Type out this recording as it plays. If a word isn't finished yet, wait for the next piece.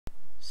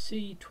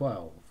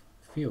C12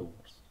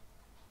 Fuels.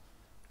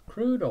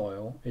 Crude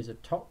oil is a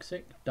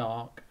toxic,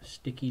 dark,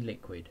 sticky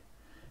liquid.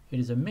 It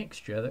is a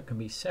mixture that can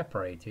be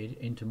separated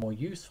into more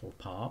useful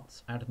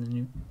parts at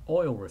an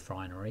oil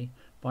refinery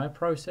by a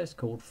process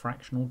called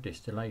fractional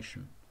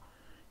distillation.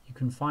 You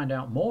can find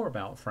out more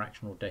about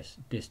fractional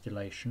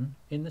distillation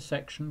in the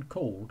section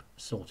called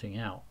Sorting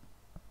Out.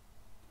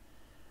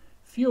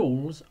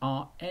 Fuels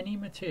are any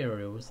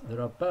materials that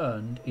are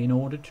burned in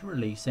order to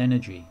release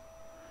energy.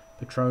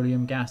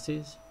 Petroleum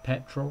gases,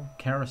 petrol,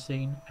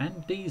 kerosene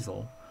and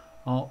diesel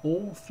are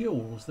all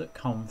fuels that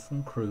come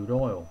from crude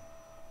oil.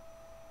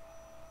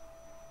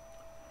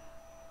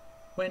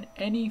 When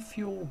any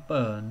fuel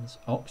burns,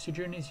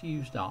 oxygen is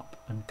used up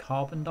and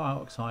carbon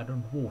dioxide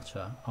and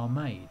water are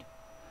made.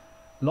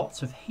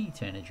 Lots of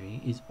heat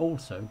energy is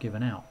also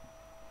given out.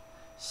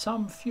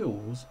 Some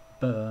fuels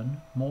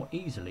burn more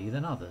easily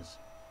than others.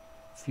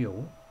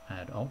 Fuel,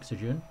 add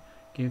oxygen,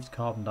 gives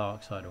carbon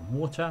dioxide and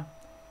water.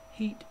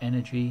 Heat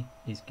energy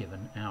is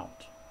given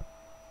out.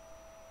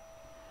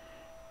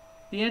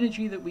 The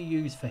energy that we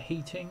use for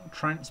heating,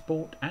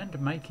 transport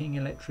and making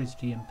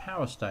electricity in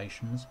power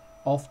stations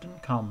often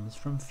comes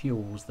from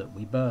fuels that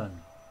we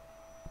burn.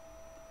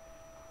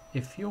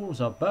 If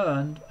fuels are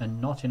burned and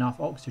not enough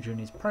oxygen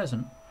is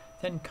present,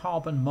 then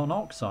carbon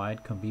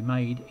monoxide can be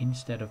made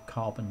instead of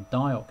carbon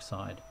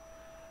dioxide.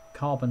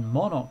 Carbon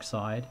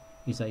monoxide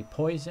is a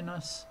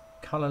poisonous,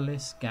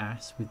 colourless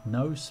gas with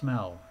no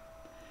smell.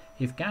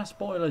 If gas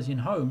boilers in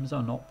homes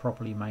are not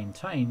properly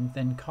maintained,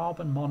 then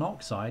carbon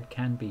monoxide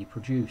can be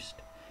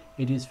produced.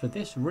 It is for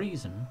this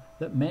reason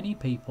that many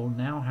people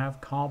now have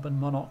carbon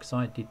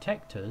monoxide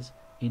detectors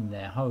in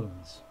their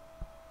homes.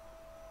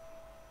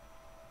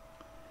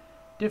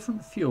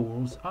 Different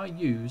fuels are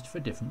used for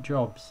different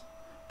jobs.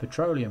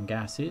 Petroleum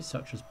gases,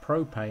 such as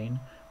propane,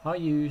 are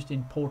used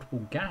in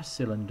portable gas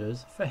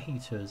cylinders for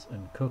heaters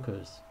and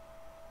cookers.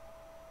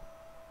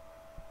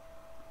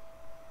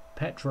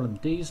 Petrol and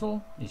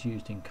diesel is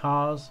used in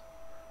cars.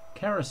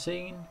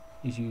 Kerosene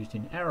is used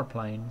in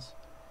aeroplanes.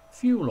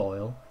 Fuel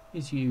oil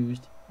is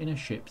used in a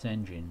ship's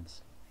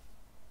engines.